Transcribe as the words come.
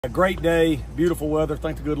A great day, beautiful weather.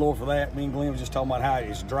 Thank the good Lord for that. Me and Glenn was just talking about how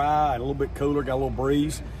it's dry and a little bit cooler, got a little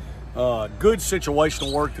breeze. Good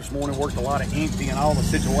situational work this morning. Worked a lot of empty and all the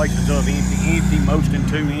situations of empty, motion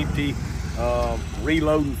to empty,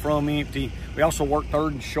 reloading from empty. We also worked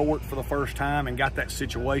third and short for the first time and got that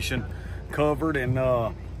situation covered and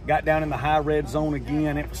got down in the high red zone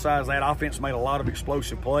again. Emphasize that offense made a lot of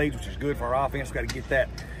explosive plays, which is good for our offense. Got to get that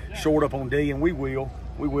short up on D, and we will.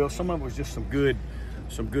 Some of it was just some good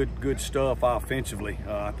stuff offensively.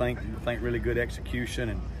 I think really good execution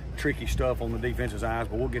and tricky stuff on the defense's eyes,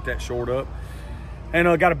 but we'll get that short up.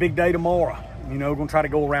 And got a big day tomorrow. You know, we're gonna try to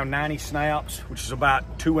go around 90 snaps, which is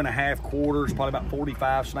about 2.5 quarters, probably about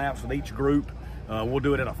 45 snaps with each group. We'll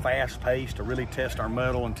do it at a fast pace to really test our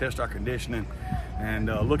mettle and test our conditioning, and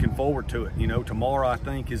looking forward to it. You know, tomorrow I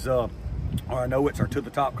think is, or I know it's our To the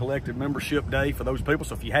Top Collective membership day for those people.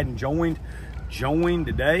 So if you hadn't join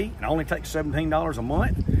today. It only takes $17 a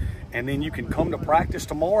month, and then you can come to practice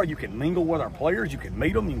tomorrow. You can mingle with our players. You can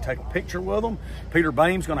meet them. You can take a picture with them. Peter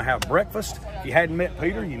Bain's going to have breakfast. If you hadn't met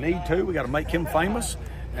Peter, you need to. We got to make him famous,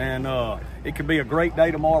 and it could be a great day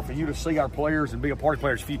tomorrow for you to see our players and be a part of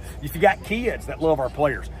players. If you got kids that love our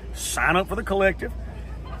players, sign up for the collective.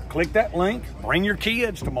 Click that link. Bring your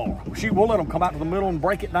kids tomorrow. We'll let them come out to the middle and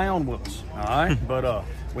break it down with us. All right, but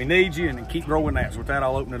we need you, and keep growing that. So with that,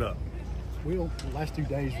 I'll open it up. Will, the last 2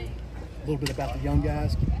 days were a little bit about the young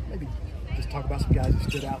guys. Maybe just talk about some guys that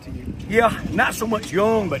stood out to you. Yeah, not so much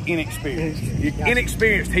young, but inexperienced.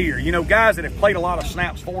 Inexperienced here. You know, guys that have played a lot of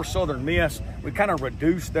snaps for Southern Miss, we kind of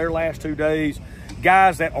reduced their last 2 days.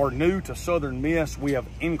 Guys that are new to Southern Miss, we have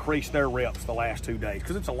increased their reps the last 2 days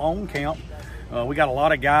because it's a long camp. We got a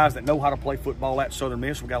lot of guys that know how to play football at Southern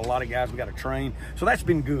Miss. We got a lot of guys we got to train. So that's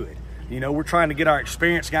been good. You know, we're trying to get our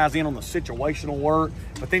experienced guys in on the situational work,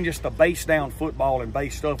 but then just the base down football and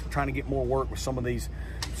base stuff, we're trying to get more work with some of these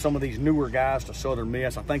newer guys to Southern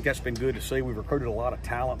Miss. I think that's been good to see. We've recruited a lot of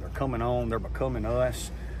talent. They're coming on. They're becoming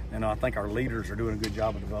us. And I think our leaders are doing a good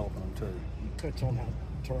job of developing them too. Touch on how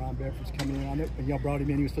Teron Bedford's coming in. I know when y'all brought him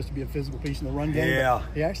in, he was supposed to be a physical piece in the run game. Yeah.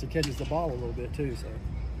 He actually catches the ball a little bit too. So,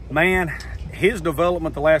 man, his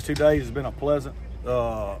development the last 2 days has been a pleasant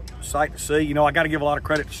sight to see. You know, I got to give a lot of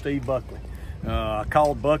credit to Steve Buckley. I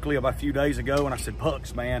called Buckley about a few days ago and I said,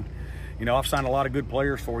 Bucks, man, you know, I've signed a lot of good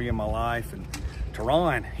players for you in my life, and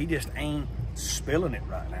Teron, he just ain't spilling it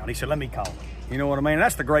right now. And he said, let me call him. You know what I mean? And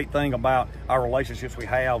that's the great thing about our relationships we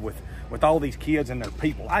have with all these kids and their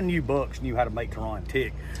people. I knew Bucks knew how to make Teron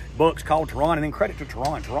tick. Bucks called Teron, and then credit to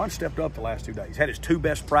Teron. Teron stepped up the last 2 days, had his 2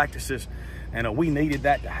 best practices, and we needed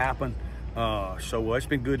that to happen. So it's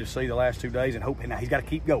been good to see the last 2 days, and now he's got to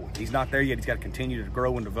keep going. He's not there yet. He's got to continue to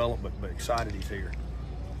grow and develop, but excited he's here.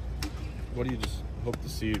 What do you just hope to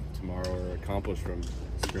see tomorrow or accomplish from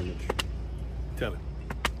scrimmage? Tell him.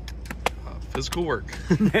 Physical work.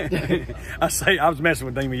 I was messing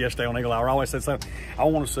with Dima yesterday on Eagle Hour. I always said something. I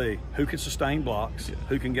want to see who can sustain blocks,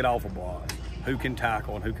 who can get off of blocks, who can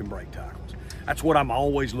tackle, and who can break tackles. That's what I'm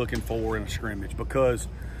always looking for in a scrimmage, because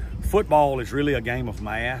football is really a game of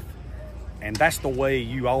math. And that's the way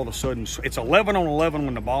you all of a sudden, it's 11 on 11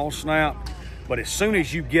 when the ball snapped, but as soon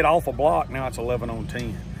as you get off a block, now it's 11 on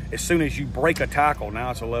 10. As soon as you break a tackle, now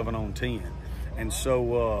it's 11 on 10. And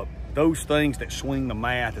so those things that swing the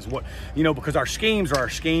math is what, you know, because our schemes are our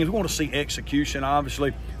schemes. We want to see execution,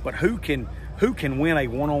 obviously, but who can win a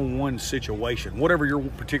one-on-one situation? Whatever your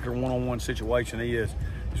particular one-on-one situation is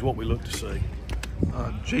what we look to see.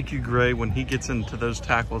 JQ Gray, when he gets into those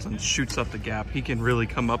tackles and shoots up the gap, he can really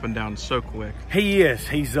come up and down so quick. He is.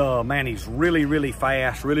 He's man, he's really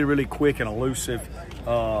fast, really quick and elusive.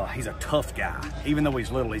 He's a tough guy, even though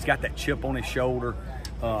he's little. He's got that chip on his shoulder.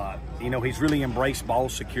 You know, he's really embraced ball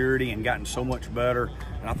security and gotten so much better.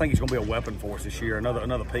 And I think he's going to be a weapon for us this year.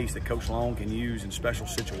 Another piece that Coach Long can use in special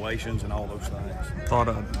situations and all those things.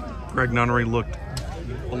 Thought Greg Nunnery looked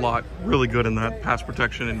a lot really good in that pass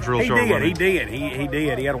protection and drill short running. He did. He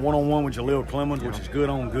had a one-on-one with Jaleel Clemens, which is good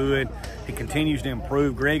on good. He continues to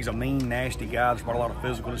improve. Greg's a mean, nasty guy that's brought a lot of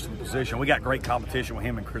physicalness to the position. We got great competition with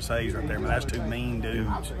him and Chris Hayes right there, but that's 2 mean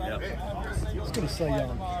dudes. Yep. I was going to say,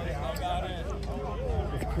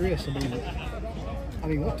 with Chris, I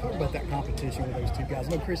mean, we'll talk about that competition with those 2 guys. I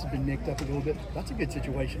know Chris has been nicked up a little bit. That's a good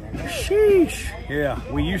situation right now. Sheesh. Yeah,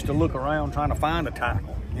 we used to look around trying to find a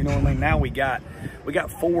tackle. You know what I mean? Now we got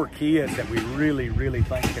 4 kids that we really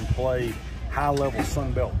think can play high-level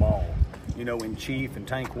Sun Belt ball. You know, in Chief and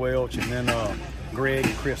Tank Welch, and then Greg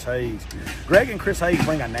and Chris Hayes. Greg and Chris Hayes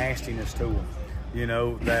bring a nastiness to them. You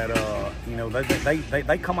know that you know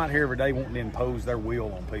they come out here every day wanting to impose their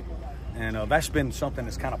will on people. And that's been something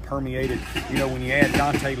that's kind of permeated. You know, when you add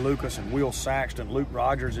Dante Lucas and Will Saxton, Luke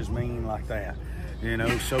Rogers is mean like that. You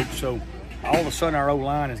know, so all of a sudden our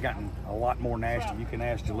O-line has gotten a lot more nasty. You can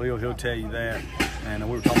ask Jaleel, he'll tell you that. And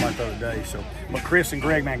we were talking about it the other day. So, but Chris and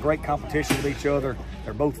Greg, man, great competition with each other.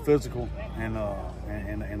 They're both physical, and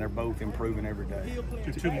they're both improving every day.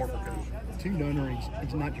 Two more for Coach. Two Nunner,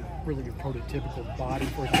 he's not really your prototypical body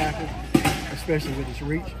for a tackle, especially with his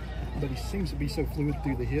reach. But he seems to be so fluid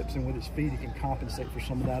through the hips, and with his feet, he can compensate for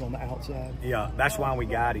some of that on the outside. Yeah, that's why we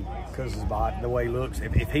got him, because his body, the way he looks.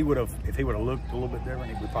 If he would have looked a little bit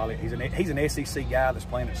different, he would probably. He's an SEC guy that's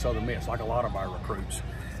playing at Southern Miss, like a lot of our recruits,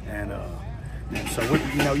 and so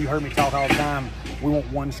you know, you heard me talk all the time. We want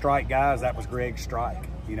one strike guys. That was Greg's strike.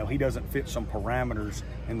 You know, he doesn't fit some parameters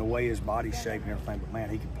in the way his body's shaped and everything, but man,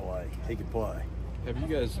 he can play. He can play. Have you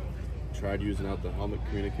guys tried using out the helmet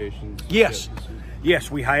communications? Yes,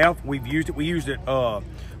 we have. We've used it. We used it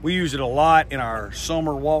a lot in our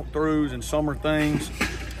summer walkthroughs and summer things,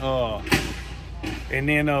 and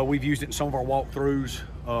then we've used it in some of our walkthroughs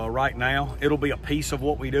right now. It'll be a piece of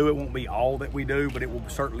what we do. It won't be all that we do, but it will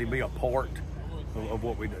certainly be a part of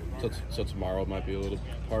what we do. So tomorrow might be a little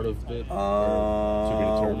part of it.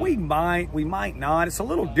 We might not. It's a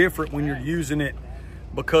little different when you're using it,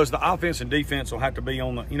 because the offense and defense will have to be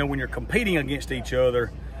on the, you know, when you're competing against each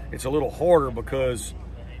other, it's a little harder because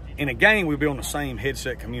in a game we'll be on the same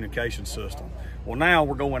headset communication system. Well, now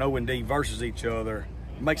we're going O&D versus each other.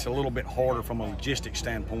 It makes it a little bit harder from a logistics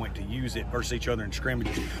standpoint to use it versus each other in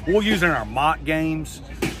scrimmages. We'll use it in our mock games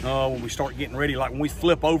when we start getting ready, like when we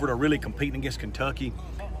flip over to really competing against Kentucky.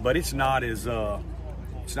 But it's not as,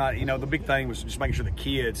 it's not, you know, the big thing was just making sure the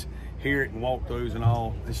kids hear it and walkthroughs and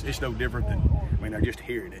all. It's no different than, I mean, they're just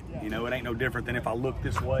hearing it. You know, it ain't no different than if I look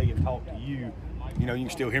this way and talk to you. You know, you can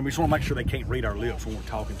still hear me. We just want to make sure they can't read our lips when we're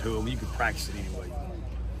talking to them. You can practice it anyway.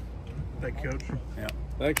 Thank you, Coach. Yeah.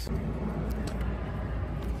 Thanks.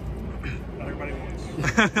 Not everybody wants.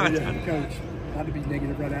 Yeah, Coach, not to be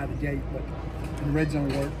negative right out of the gate, but in red zone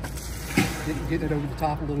work, getting it over the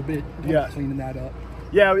top a little bit, cleaning that up.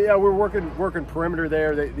 Yeah, we're working perimeter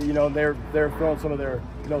there. They're throwing some of their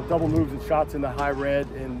double moves and shots in the high red,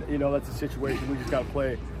 and that's a situation we just got to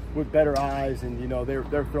play with better eyes. And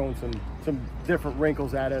they're throwing some different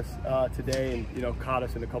wrinkles at us today, and caught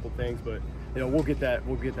us in a couple things. But we'll get that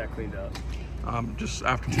cleaned up. Just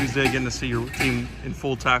after Tuesday, getting to see your team in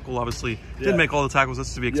full tackle, obviously didn't make all the tackles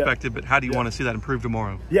that's to be expected, but how do you want to see that improve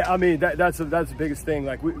tomorrow? Yeah, I mean that's the biggest thing.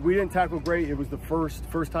 Like we didn't tackle great. It was the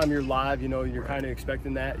first time you're live. You're kind of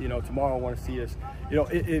expecting that. Tomorrow I want to see us.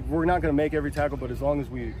 We're not going to make every tackle, but as long as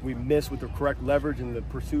we miss with the correct leverage and the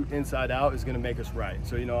pursuit inside out is going to make us right.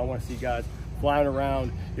 So I want to see guys flying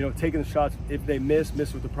around, taking the shots. If they miss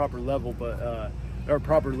with the proper level, but. Or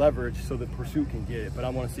proper leverage so the pursuit can get it. But I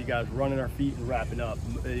want to see guys running our feet and wrapping up.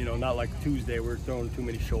 Not like Tuesday we're throwing too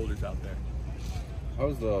many shoulders out there.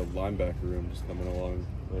 How's the linebacker room just coming along?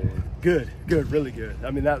 Good, really good.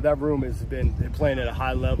 I mean that room has been playing at a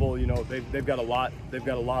high level. They've got a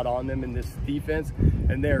lot on them in this defense,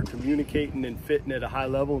 and they're communicating and fitting at a high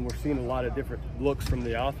level, and we're seeing a lot of different looks from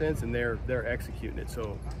the offense, and they're executing it.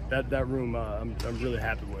 So that room I'm really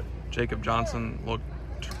happy with. Jacob Johnson looked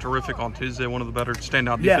terrific on Tuesday, one of the better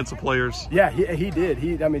standout defensive players. Yeah, he did.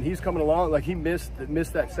 He's coming along. Like he missed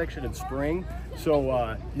that section in spring,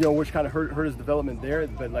 so which kind of hurt his development there.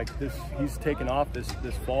 But like he's taken off this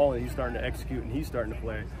fall, and he's starting to execute, and he's starting to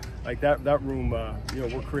play. Like that room,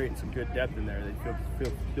 we're creating some good depth in there. They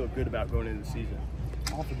feel good about going into the season.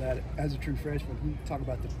 Off of that, as a true freshman, can you talk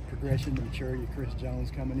about the progression, the maturity of Chris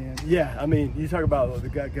Jones coming in? Yeah, I mean, you talk about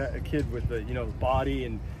a kid with the body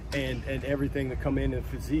and everything that come in and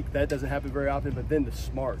physique. That doesn't happen very often. But then the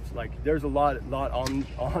smarts, like there's a lot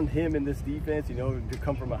on him in this defense. To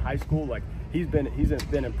come from a high school, like he's been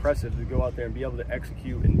impressive to go out there and be able to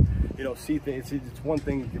execute and see things. It's one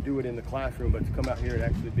thing to do it in the classroom, but to come out here and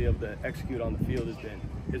actually be able to execute on the field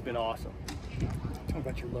has been awesome. Talk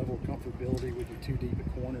about your level of comfortability with your two deep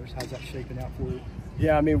at corners. How's that shaping out for you?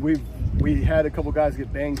 Yeah, I mean we had a couple guys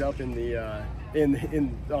get banged up in the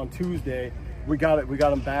on Tuesday. We got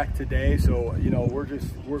them back today, so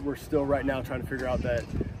we're still right now trying to figure out that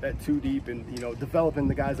two deep and developing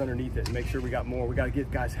the guys underneath it and make sure we got more. We got to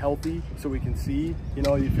get guys healthy so we can see.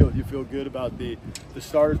 You feel good about the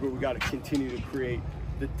starters, but we got to continue to create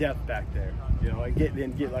the depth back there.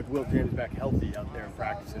 And get like Will James back healthy out there and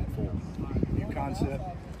practicing full. New concept.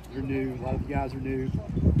 You're new. A lot of the guys are new.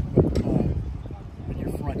 But in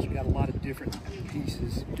your front, you got a lot of different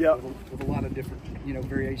pieces. Yep. With a lot of different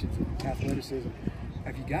variations of athleticism.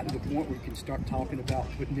 Have you gotten to the point where you can start talking about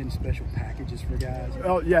putting in special packages for guys?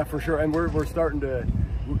 Oh yeah, for sure. And we're starting to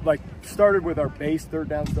like started with our base third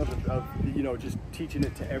down stuff of you know, just teaching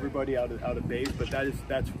it to everybody out of base, but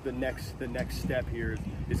that's the next step here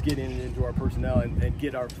is getting it into our personnel and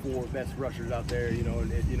get our 4 best rushers out there, you know,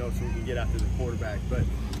 and you know, so we can get after the quarterback. But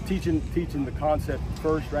teaching the concept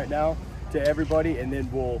first right now to everybody, and then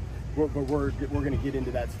we're going to get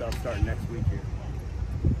into that stuff starting next week here.